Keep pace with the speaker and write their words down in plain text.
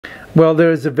Well,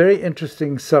 there is a very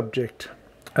interesting subject,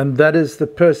 and that is the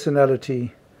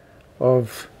personality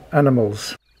of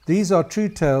animals. These are true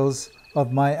tales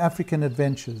of my African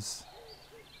adventures.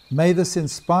 May this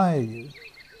inspire you,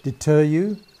 deter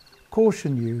you,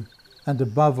 caution you, and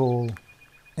above all,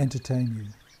 entertain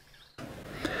you.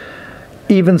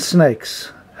 Even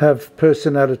snakes have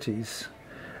personalities.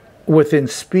 Within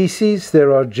species,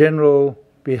 there are general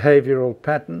behavioral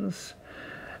patterns,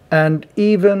 and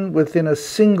even within a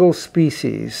single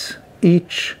species,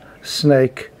 each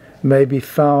snake may be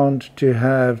found to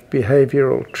have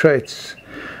behavioral traits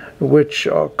which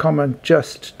are common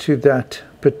just to that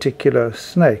particular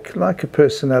snake, like a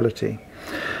personality.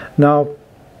 Now,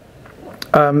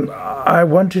 I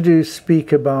wanted to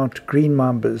speak about green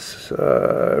mambas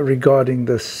regarding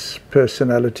this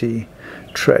personality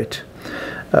trait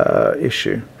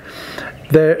issue.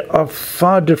 They are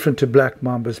far different to black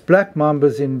mambas. Black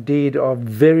mambas indeed are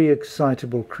very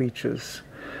excitable creatures,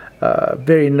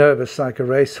 very nervous like a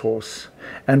racehorse,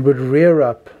 and would rear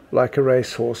up like a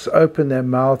racehorse, open their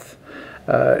mouth,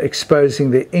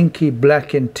 exposing the inky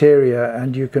black interior,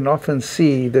 and you can often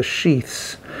see the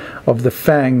sheaths of the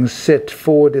fangs set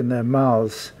forward in their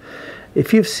mouths.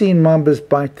 If you've seen mambas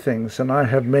bite things, and I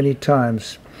have many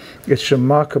times, it's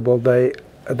remarkable.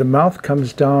 The mouth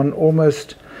comes down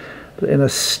almost in a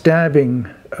stabbing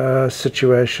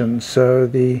situation, so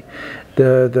the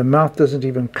mouth doesn't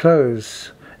even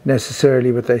close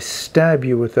necessarily, but they stab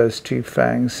you with those two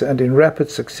fangs, and in rapid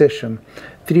succession,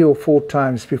 3 or 4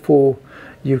 times before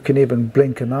you can even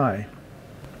blink an eye.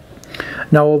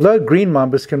 Now, although green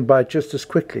mambas can bite just as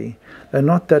quickly, they're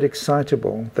not that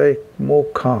excitable. They're more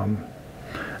calm.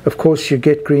 Of course, you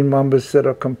get green mambas that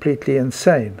are completely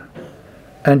insane,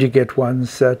 and you get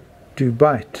ones that do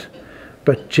bite.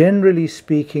 But generally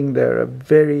speaking, they're a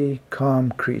very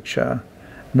calm creature,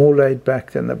 more laid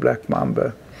back than the black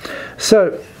mamba.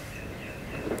 So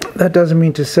that doesn't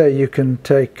mean to say you can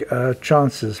take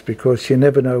chances, because you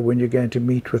never know when you're going to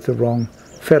meet with the wrong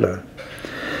fellow.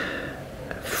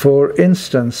 For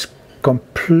instance,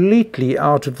 completely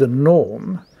out of the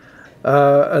norm,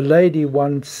 a lady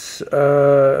once,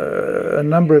 a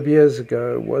number of years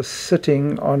ago, was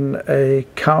sitting on a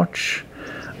couch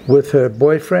with her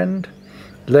boyfriend,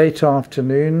 late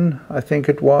afternoon, I think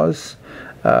it was,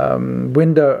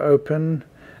 window open,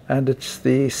 and it's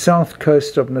the south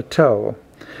coast of Natal.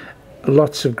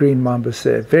 Lots of green mambas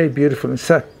there, very beautiful. In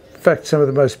fact, some of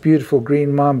the most beautiful green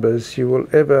mambas you will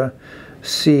ever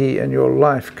see in your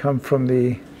life come from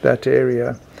that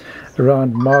area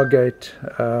around Margate,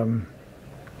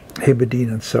 Hebridean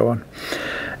and so on.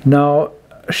 Now,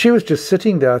 she was just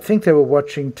sitting there. I think they were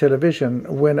watching television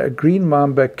when a green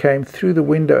mamba came through the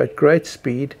window at great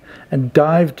speed and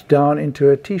dived down into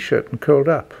her t-shirt and curled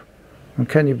up. And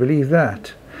can you believe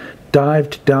that?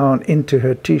 Dived down into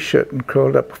her t-shirt and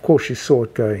curled up. Of course, she saw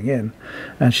it going in,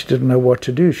 and she didn't know what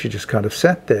to do. She just kind of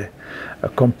sat there,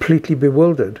 completely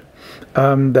bewildered.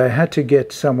 They had to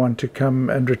get someone to come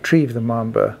and retrieve the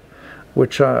mamba,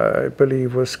 which I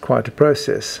believe was quite a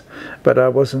process, but I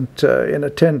wasn't in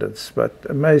attendance. But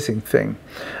amazing thing.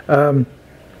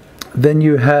 Then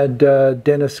you had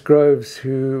Dennis Groves,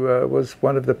 who was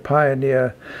one of the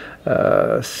pioneer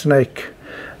snake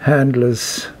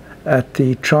handlers at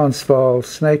the Transvaal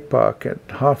Snake Park at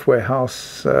Halfway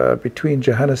House between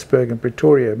Johannesburg and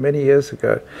Pretoria many years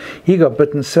ago. He got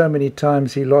bitten so many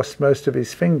times he lost most of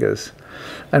his fingers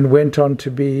and went on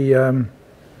to be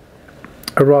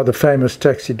a rather famous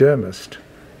taxidermist,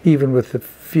 even with the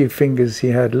few fingers he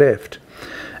had left.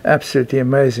 Absolutely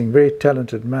amazing, very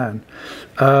talented man.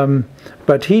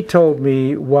 But he told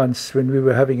me once when we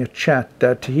were having a chat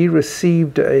that he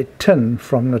received a tin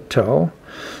from Natal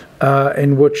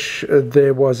in which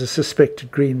there was a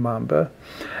suspected green mamba,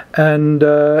 and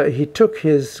he took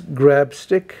his grab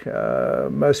stick.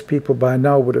 Most people by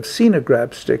now would have seen a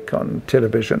grab stick on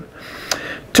television.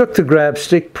 Took the grab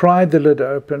stick, pried the lid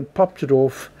open, popped it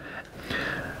off,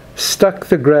 stuck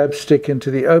the grab stick into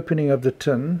the opening of the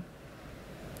tin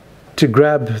to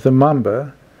grab the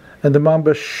mamba, and the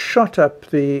mamba shot up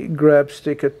the grab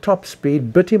stick at top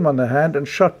speed, bit him on the hand, and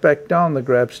shot back down the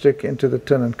grab stick into the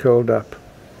tin and curled up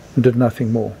and did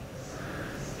nothing more.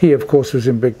 He, of course, was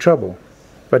in big trouble,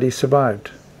 but he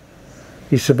survived.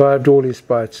 He survived all his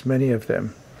bites, many of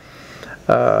them.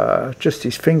 Just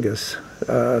his fingers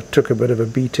took a bit of a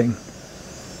beating.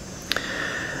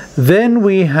 Then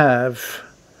we have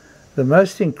the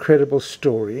most incredible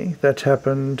story that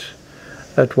happened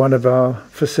at one of our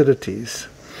facilities.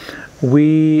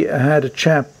 We had a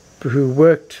chap who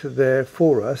worked there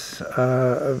for us,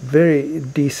 a very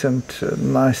decent,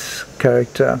 nice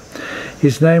character.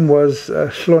 His name was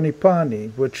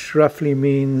Hlonipani, which roughly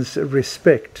means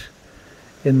respect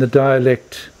in the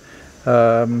dialect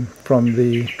from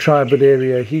the tribal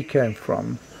area he came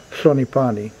from,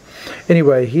 Hlonipani.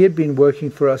 Anyway, he had been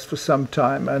working for us for some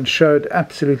time and showed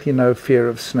absolutely no fear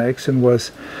of snakes and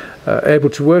was able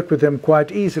to work with them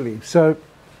quite easily. So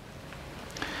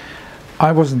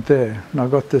I wasn't there, and I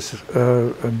got this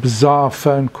bizarre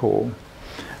phone call,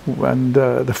 and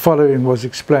the following was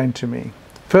explained to me.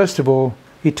 First of all,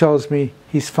 he tells me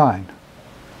he's fine.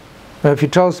 Well, if he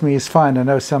tells me he's fine, I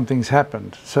know something's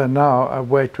happened. So now I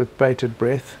wait with bated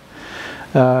breath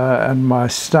and my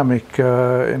stomach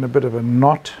in a bit of a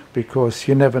knot, because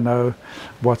you never know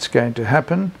what's going to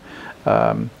happen.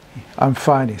 I'm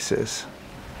fine, he says.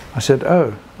 I said,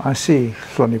 oh, I see,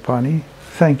 Hlonipani.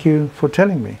 Thank you for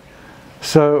telling me.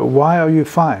 So why are you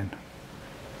fine?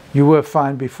 You were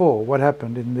fine before. What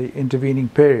happened in the intervening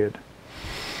period?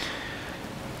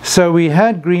 So we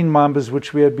had green mambas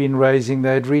which we had been raising.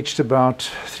 They had reached about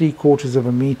 3/4 of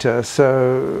a meter,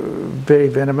 so very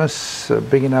venomous,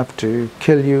 big enough to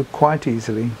kill you quite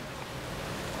easily.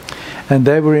 And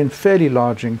they were in fairly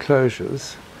large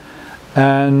enclosures,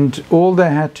 and all they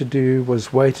had to do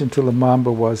was wait until the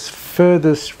mamba was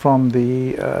furthest from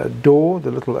the door,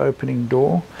 the little opening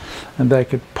door, and they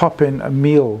could pop in a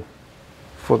meal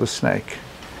for the snake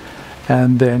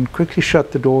and then quickly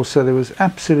shut the door, so there was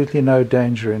absolutely no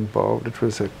danger involved. It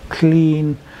was a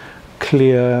clean,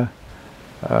 clear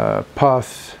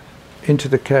path into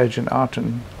the cage and out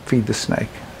and feed the snake,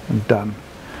 and done.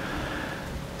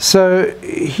 So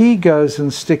he goes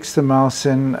and sticks the mouse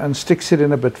in, and sticks it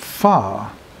in a bit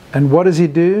far. And what does he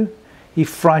do? He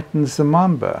frightens the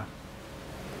mamba.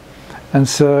 And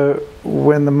so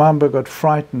when the mamba got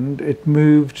frightened, it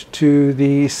moved to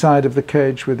the side of the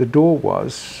cage where the door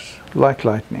was, like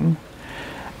lightning,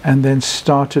 and then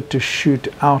started to shoot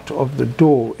out of the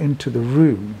door into the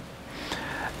room.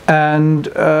 And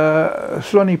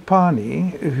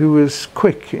Hlonipani, who is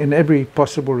quick in every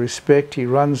possible respect, he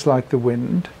runs like the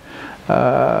wind,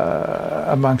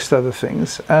 amongst other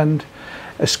things, and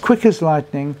as quick as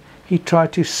lightning, he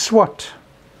tried to swat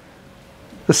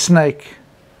the snake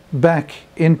back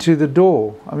into the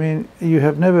door. I mean, you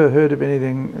have never heard of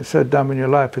anything so dumb in your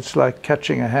life. It's like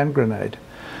catching a hand grenade,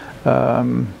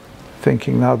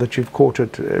 thinking now that you've caught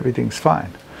it, everything's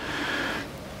fine.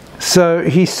 So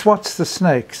he swats the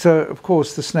snake. So of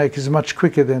course the snake is much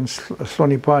quicker than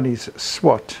Hlonipani's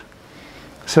swat,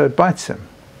 so it bites him.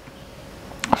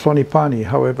 Hlonipani,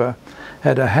 however,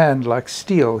 had a hand like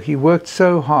steel. He worked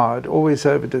so hard, always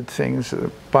overdid things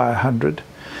by 100,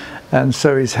 and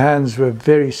so his hands were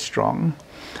very strong,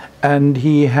 and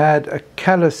he had a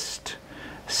calloused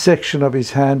section of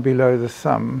his hand below the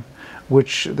thumb,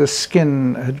 which the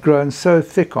skin had grown so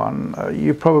thick on,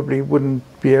 you probably wouldn't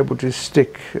be able to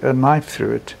stick a knife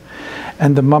through it.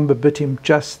 And the mamba bit him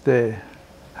just there.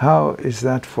 How is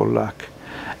that for luck?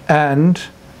 And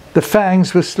the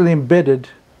fangs were still embedded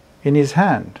in his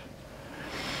hand.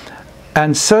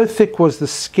 And so thick was the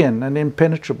skin and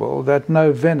impenetrable that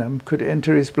no venom could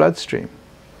enter his bloodstream.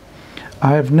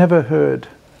 I have never heard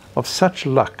of such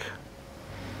luck.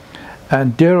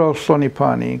 And dear old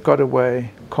Hlonipani got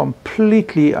away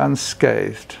completely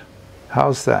unscathed.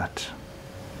 How's that?